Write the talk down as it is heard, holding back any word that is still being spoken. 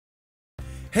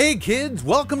Hey kids,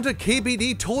 welcome to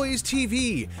KBD Toys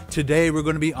TV. Today we're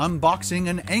going to be unboxing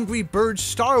an Angry Birds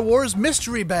Star Wars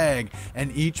mystery bag.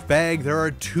 And each bag there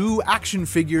are 2 action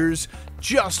figures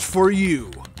just for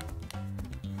you.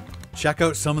 Check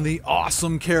out some of the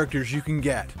awesome characters you can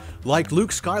get, like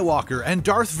Luke Skywalker and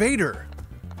Darth Vader.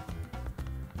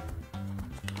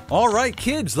 Alright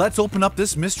kids, let's open up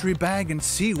this mystery bag and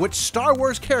see which Star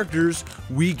Wars characters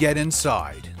we get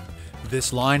inside.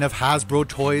 This line of Hasbro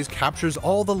toys captures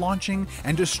all the launching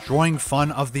and destroying fun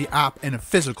of the app in a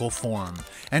physical form,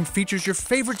 and features your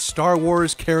favorite Star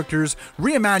Wars characters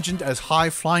reimagined as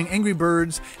high-flying Angry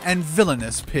Birds and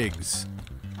villainous pigs.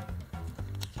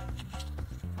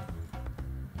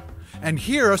 And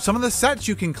here are some of the sets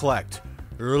you can collect.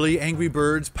 Early Angry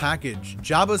Birds package,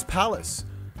 Jabba's Palace,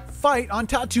 Fight on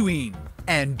Tatooine,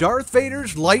 and Darth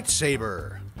Vader's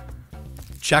lightsaber.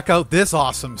 Check out this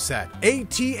awesome set,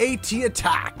 AT-AT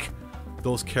Attack.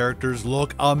 Those characters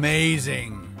look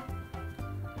amazing.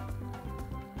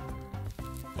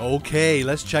 Okay,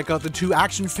 let's check out the 2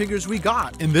 action figures we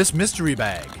got in this mystery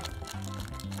bag.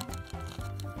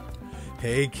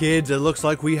 Hey kids, it looks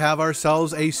like we have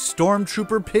ourselves a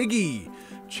Stormtrooper Piggy.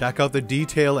 Check out the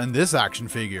detail in this action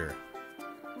figure.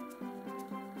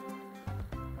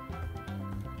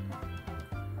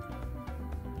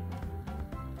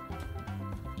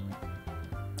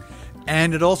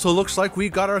 And it also looks like we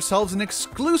got ourselves an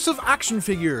exclusive action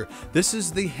figure. This is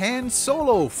the Han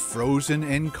Solo, frozen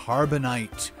in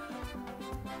Carbonite.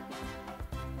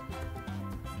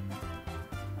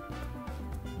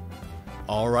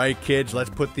 Alright kids,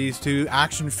 let's put these 2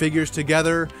 action figures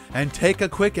together and take a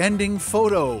quick ending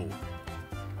photo.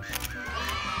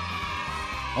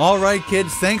 Alright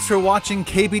kids, thanks for watching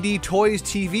KBD Toys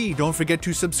TV. Don't forget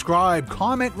to subscribe,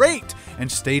 comment, rate, and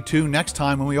stay tuned next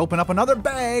time when we open up another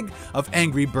bag of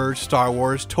Angry Birds Star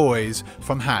Wars toys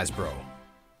from Hasbro.